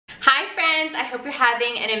friends, I hope you're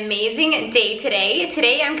having an amazing day today.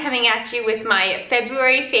 Today I'm coming at you with my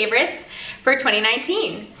February favorites for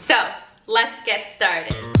 2019. So let's get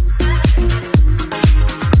started.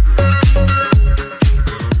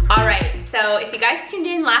 Alright, so if you guys tuned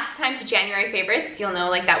in last time to January favorites, you'll know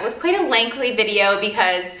like that was quite a lengthy video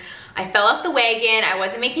because I fell off the wagon. I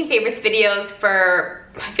wasn't making favorites videos for,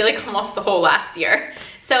 I feel like almost the whole last year.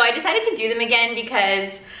 So I decided to do them again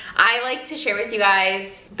because I like to share with you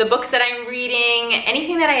guys the books that I'm reading,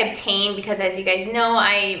 anything that I obtain, because as you guys know,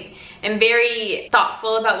 I am very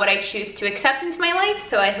thoughtful about what I choose to accept into my life.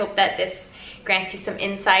 So I hope that this grants you some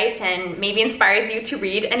insights and maybe inspires you to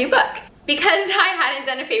read a new book. Because I hadn't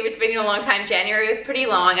done a favorites video in a long time, January was pretty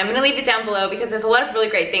long. I'm gonna leave it down below because there's a lot of really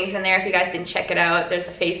great things in there if you guys didn't check it out. There's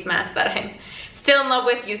a face mask that I'm still in love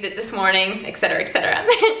with, used it this morning, etc, etc.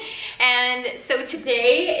 And so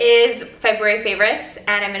today is February favorites,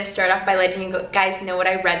 and I'm gonna start off by letting you guys know what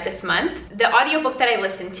I read this month. The audiobook that I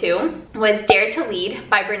listened to was Dare to Lead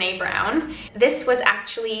by Brené Brown. This was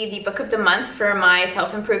actually the book of the month for my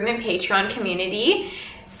self-improvement Patreon community.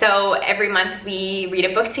 So every month we read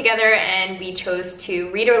a book together and we chose to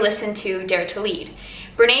read or listen to Dare to Lead.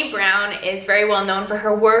 Brené Brown is very well known for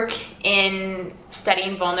her work in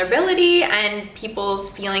studying vulnerability and people's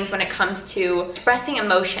feelings when it comes to expressing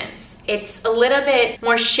emotions. It's a little bit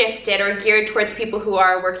more shifted or geared towards people who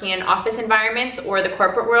are working in office environments or the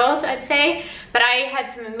corporate world, I'd say. But I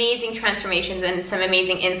had some amazing transformations and some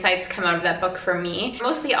amazing insights come out of that book for me.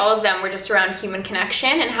 Mostly all of them were just around human connection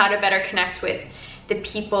and how to better connect with the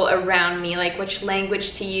people around me, like which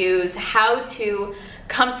language to use, how to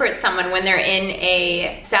comfort someone when they're in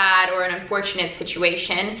a sad or an unfortunate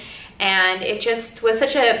situation. And it just was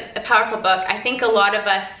such a powerful book. I think a lot of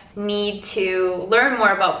us need to learn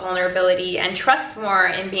more about vulnerability and trust more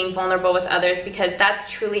in being vulnerable with others, because that's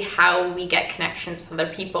truly how we get connections with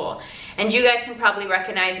other people. And you guys can probably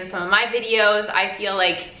recognize in some of my videos, I feel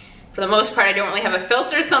like for the most part, I don't really have a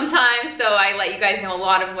filter sometimes, so I let you guys know a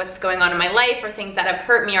lot of what's going on in my life or things that have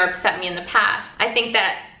hurt me or upset me in the past. I think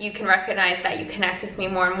that you can recognize that you connect with me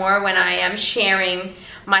more and more when I am sharing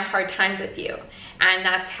my hard times with you. And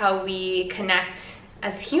that's how we connect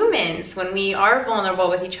as humans, when we are vulnerable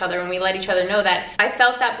with each other, when we let each other know that I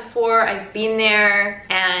felt that before, I've been there,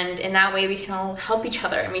 and in that way we can all help each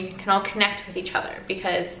other and we can all connect with each other,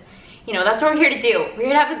 because you know, that's what we're here to do. We're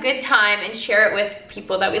here to have a good time and share it with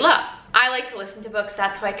people that we love. I like to listen to books,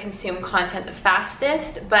 that's how I consume content the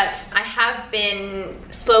fastest, but I have been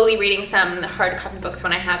slowly reading some hard copy books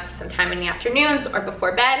when I have some time in the afternoons or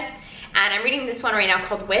before bed. And I'm reading this one right now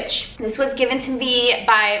called Witch. This was given to me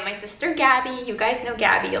by my sister Gabby. You guys know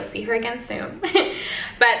Gabby, you'll see her again soon.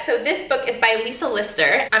 But so this book is by Lisa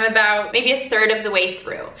Lister. I'm about maybe a third of the way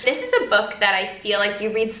through. This is a book that I feel like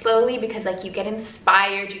you read slowly because like you get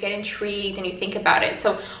inspired, you get intrigued, and you think about it.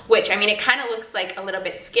 So Witch, I mean, it kind of looks like a little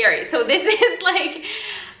bit scary. So this is like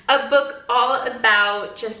a book all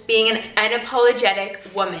about just being an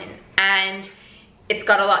unapologetic woman. And it's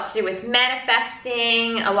got a lot to do with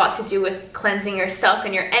manifesting, a lot to do with cleansing yourself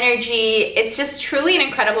and your energy. It's just truly an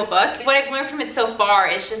incredible book. What I've learned from it so far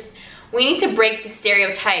is just we need to break the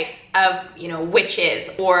stereotypes of, you know, witches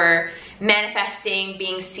or manifesting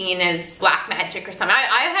being seen as black magic or something.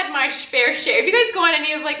 I've had my fair share. If you guys go on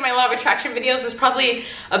any of like my law of attraction videos, there's probably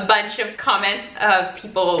a bunch of comments of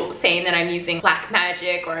people saying that I'm using black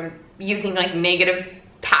magic or I'm using like negative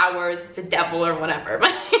powers, the devil or whatever.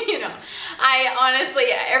 But you know, I honestly,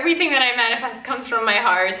 everything that I manifest comes from my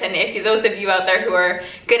heart. And if those of you out there who are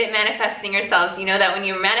good at manifesting yourselves, you know that when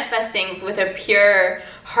you're manifesting with a pure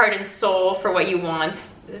heart and soul for what you want,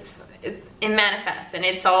 it manifests, and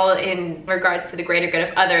it's all in regards to the greater good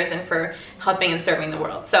of others and for helping and serving the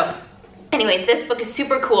world. So anyways, this book is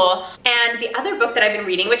super cool. And the other book that I've been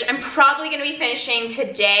reading, which I'm probably gonna be finishing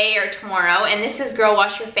today or tomorrow, and this is Girl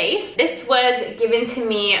Wash Your Face. This was given to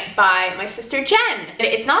me by my sister Jen.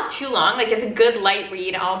 It's not too long, like it's a good light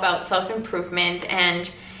read all about self-improvement, and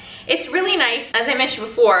it's really nice. As I mentioned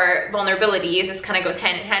before, vulnerability, this kind of goes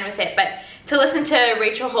hand in hand with it, but to listen to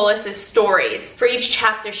Rachel Hollis's stories. For each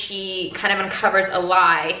chapter, she kind of uncovers a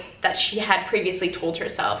lie that she had previously told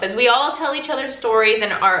herself. As we all tell each other stories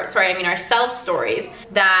and ourselves stories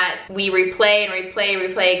that we replay and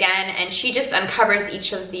replay again, and she just uncovers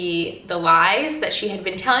each of the lies that she had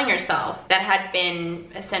been telling herself that had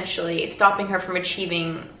been essentially stopping her from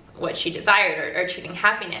achieving what she desired or achieving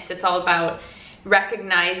happiness. It's all about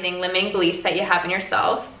recognizing limiting beliefs that you have in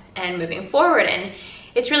yourself and moving forward. And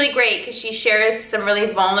it's really great because she shares some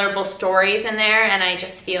really vulnerable stories in there, and I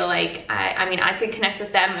just feel like, I mean, I could connect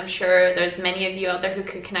with them. I'm sure there's many of you out there who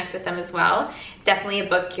could connect with them as well. Definitely a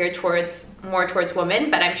book geared towards more towards women,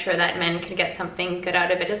 but I'm sure that men can get something good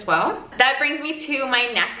out of it as well. That brings me to my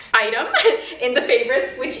next item in the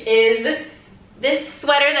favorites, which is this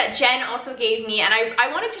sweater that Jen also gave me, and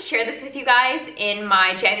I wanted to share this with you guys in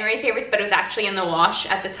my January favorites, but it was actually in the wash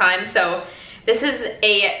at the time. So this is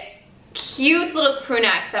a cute little crew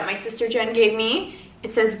neck that my sister Jen gave me.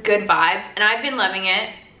 It says good vibes, and I've been loving it.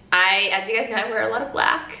 As you guys know, I wear a lot of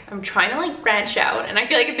black. I'm trying to like branch out, and I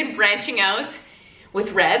feel like I've been branching out with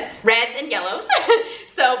reds and yellows.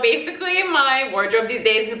 So basically my wardrobe these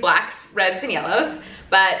days is blacks, reds, and yellows.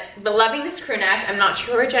 But loving this crew neck. I'm not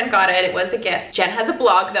sure where Jen got it. It was a gift. Jen has a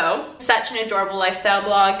blog though. Such an adorable lifestyle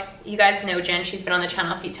blog. You guys know Jen. She's been on the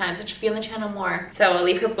channel a few times, but she'll be on the channel more. So I'll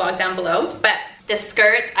leave her blog down below. But this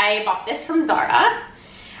skirt, I bought this from Zara.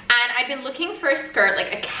 And I've been looking for a skirt,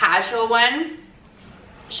 like a casual one.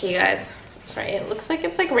 I'll show you guys. Sorry, it looks like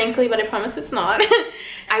it's like wrinkly, but I promise it's not.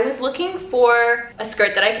 I was looking for a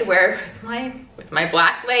skirt that I could wear with my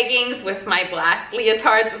black leggings, with my black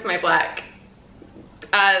leotards, with my black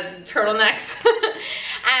turtlenecks.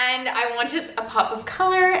 And I wanted a pop of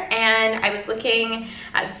color, and I was looking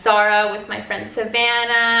at Zara with my friend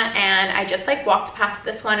Savannah, and I just like walked past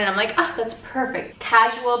this one and I'm like, oh, that's perfect.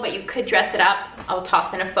 Casual, but you could dress it up. I'll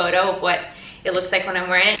toss in a photo of what it looks like when I'm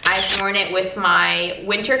wearing it. I've worn it with my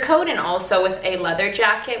winter coat and also with a leather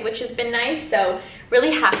jacket, which has been nice. So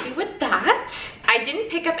really happy with that. I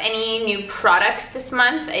didn't pick up any new products this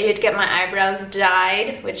month. I did get my eyebrows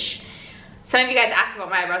dyed, which some of you guys asked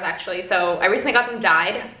about my eyebrows actually. So I recently got them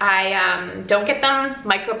dyed. I don't get them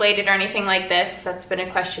microbladed or anything like this. That's been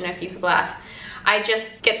a question a few people asked. I just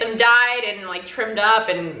get them dyed and like trimmed up,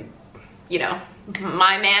 and you know,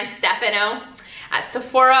 my man Stefano at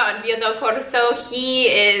Sephora on Via del Corso, he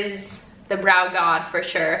is the brow god for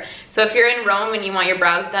sure. So if you're in Rome and you want your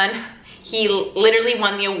brows done, he literally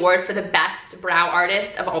won the award for the best brow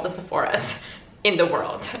artist of all the Sephoras in the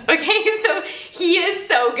world. Okay, so he is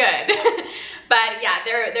so good. But yeah,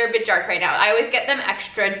 they're a bit dark right now. I always get them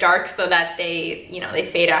extra dark so that they, you know, they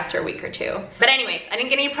fade after a week or two. But anyways, I didn't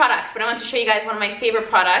get any products, but I want to show you guys one of my favorite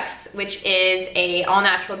products, which is a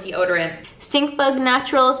all-natural deodorant. Stink Bug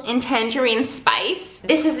Naturals in Tangerine Spice.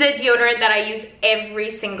 This is the deodorant that I use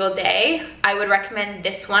every single day. I would recommend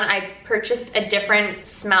this one. I purchased a different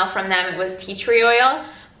smell from them. It was tea tree oil,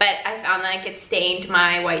 but I found like it stained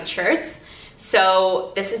my white shirts.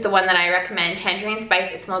 So this is the one that I recommend, Tangerine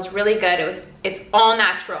Spice. It smells really good. It's all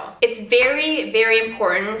natural. It's very, very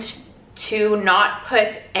important to not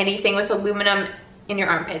put anything with aluminum in your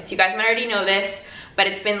armpits. You guys might already know this, but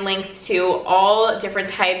it's been linked to all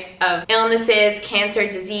different types of illnesses, cancer,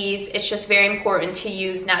 disease. It's just very important to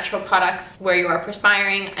use natural products where you are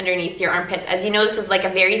perspiring underneath your armpits. As you know, this is like a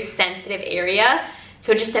very sensitive area.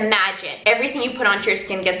 So just imagine, everything you put onto your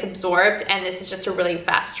skin gets absorbed, and this is just a really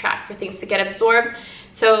fast track for things to get absorbed.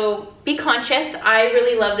 So be conscious. I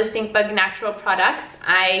really love the Stink Bug Natural products.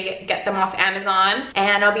 I get them off Amazon,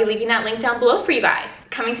 and I'll be leaving that link down below for you guys.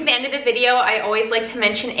 Coming to the end of the video, I always like to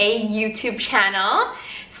mention a YouTube channel.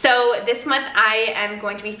 So this month I am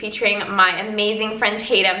going to be featuring my amazing friend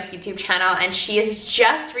Tatum's YouTube channel, and she has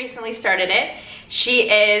just recently started it. She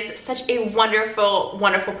is such a wonderful,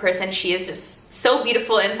 wonderful person. She is just so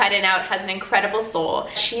beautiful inside and out, has an incredible soul.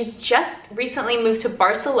 She's just recently moved to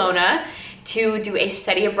Barcelona to do a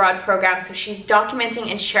study abroad program, so she's documenting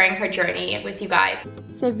and sharing her journey with you guys.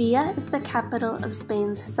 Sevilla is the capital of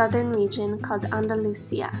Spain's southern region called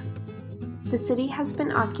Andalusia. The city has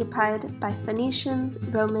been occupied by Phoenicians,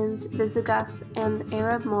 Romans, Visigoths, and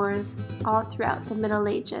Arab Moors all throughout the Middle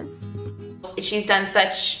Ages. She's done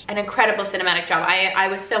such an incredible cinematic job. I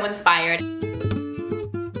was so inspired.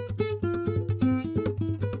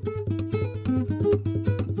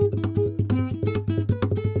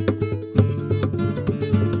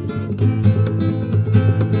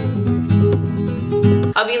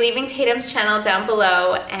 I'll be leaving Tatum's channel down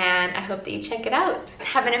below, and I hope that you check it out.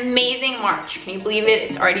 Have an amazing March. Can you believe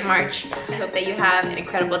it? It's already March. I hope that you have an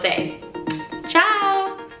incredible day.